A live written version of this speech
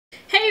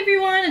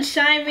everyone,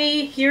 Shyme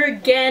here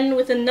again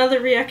with another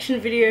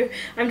reaction video.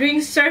 I'm doing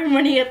so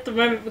many at the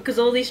moment because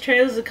all these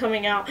trailers are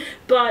coming out,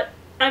 but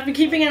I've been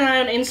keeping an eye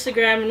on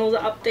Instagram and all the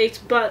updates,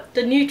 but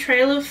the new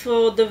trailer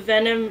for the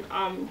Venom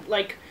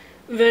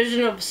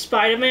version of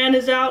Spider-Man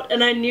is out,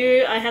 and I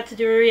knew I had to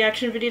do a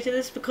reaction video to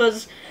this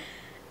because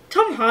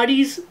Tom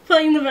Hardy's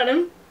playing the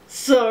Venom,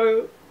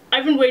 so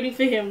I've been waiting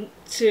for him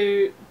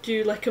to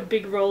do like a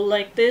big role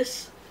like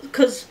this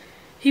because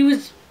he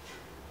was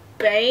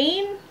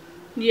Bane?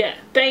 Yeah,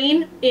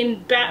 Bane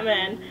in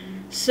Batman,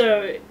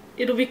 so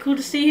it'll be cool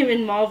to see him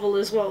in Marvel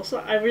as well, so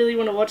I really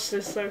want to watch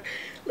this, so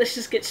let's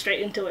just get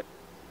straight into it.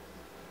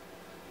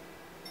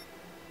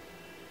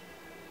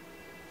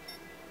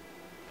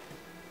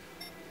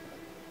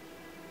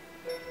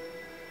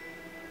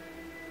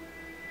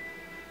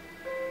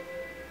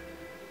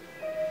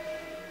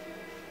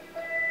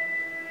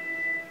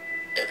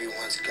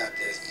 Everyone's got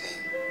their thing.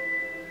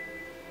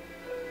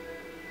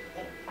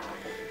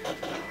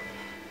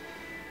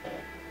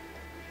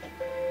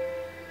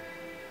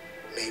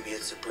 Maybe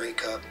it's a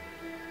breakup.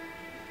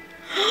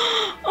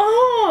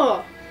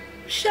 Oh!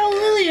 Michelle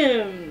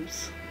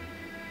Williams!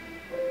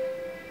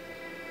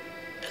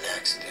 An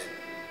accident.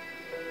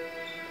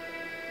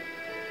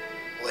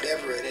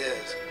 Whatever it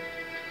is,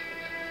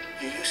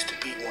 you used to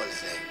be one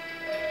thing.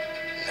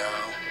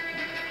 Now,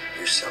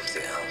 you're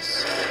something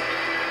else.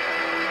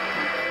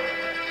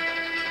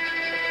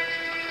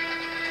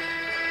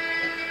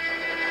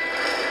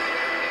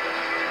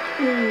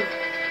 Ooh.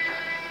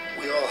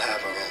 We all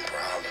have our own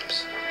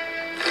problems.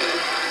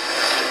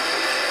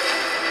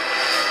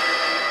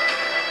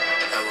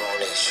 Our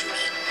own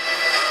issues.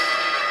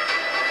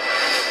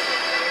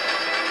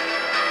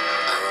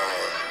 Our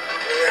own.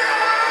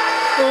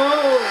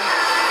 Oh!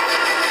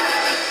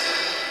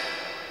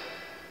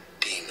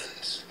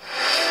 Demons.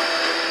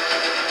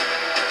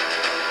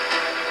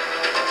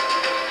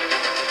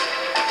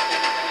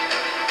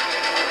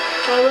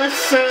 Oh, that's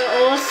so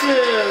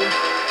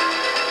awesome!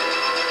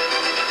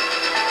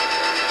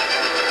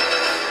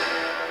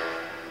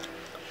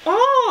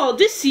 Oh,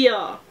 this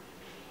year!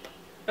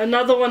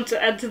 Another one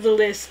to add to the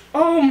list.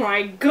 Oh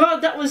my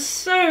god, that was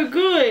so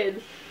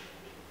good!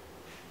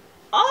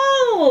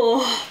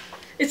 Oh!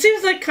 It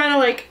seems like it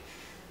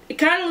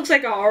kind of looks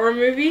like a horror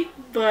movie,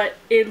 but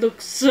it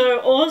looks so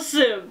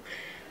awesome!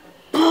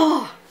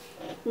 Oh!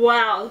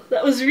 Wow,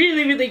 that was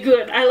really, really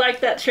good. I like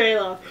that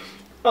trailer.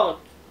 Oh,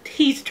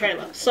 tease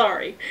trailer,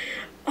 sorry.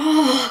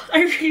 Oh,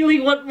 I really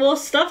want more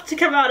stuff to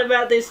come out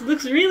about this. It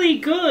looks really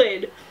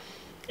good.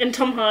 And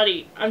Tom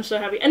Hardy, I'm so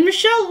happy. And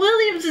Michelle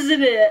Williams is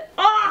in it!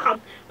 Ah!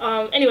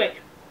 Anyway,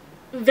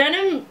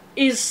 Venom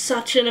is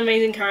such an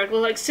amazing character.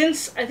 Like,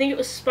 since, I think it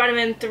was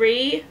Spider-Man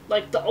 3,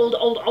 like the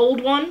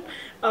old one,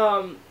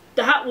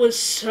 that was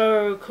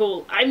so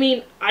cool. I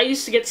mean, I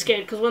used to get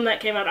scared because when that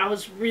came out, I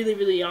was really,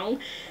 really young.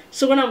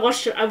 So when I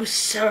watched it, I was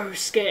so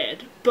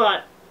scared.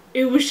 But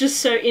it was just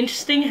so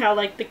interesting how,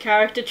 like, the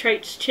character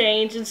traits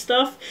change and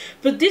stuff.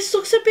 But this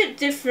looks a bit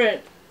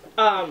different.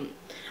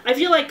 I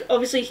feel like,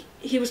 obviously,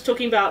 he was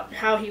talking about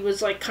how he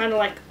was, like, kind of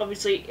like,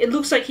 obviously, it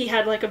looks like he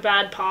had, like, a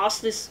bad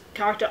past, this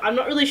character. I'm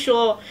not really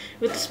sure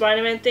with the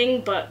Spider-Man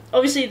thing, but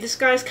obviously this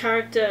guy's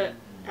character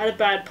had a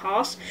bad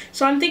past.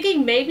 So I'm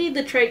thinking maybe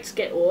the traits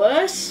get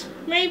worse,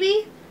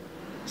 maybe?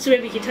 So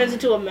maybe he turns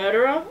into a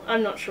murderer?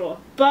 I'm not sure.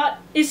 But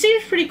it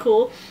seems pretty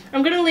cool.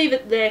 I'm going to leave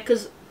it there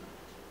because,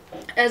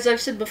 as I've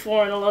said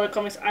before in a lot of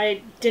comics,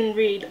 I didn't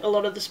read a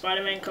lot of the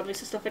Spider-Man comics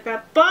and stuff like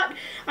that, but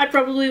I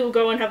probably will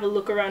go and have a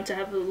look around to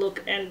have a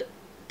look and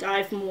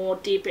dive more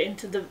deeper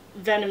into the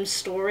Venom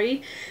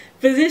story.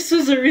 But this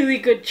was a really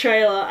good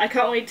trailer. I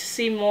can't wait to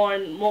see more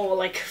and more,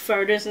 like,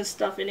 photos and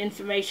stuff and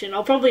information.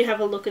 I'll probably have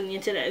a look on the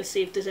internet and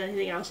see if there's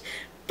anything else.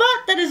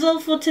 But that is all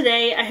for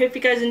today. I hope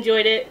you guys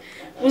enjoyed it.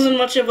 It wasn't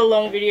much of a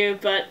long video,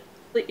 but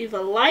leave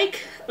a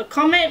like, a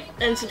comment,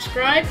 and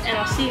subscribe, and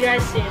I'll see you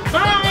guys soon.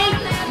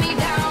 Bye!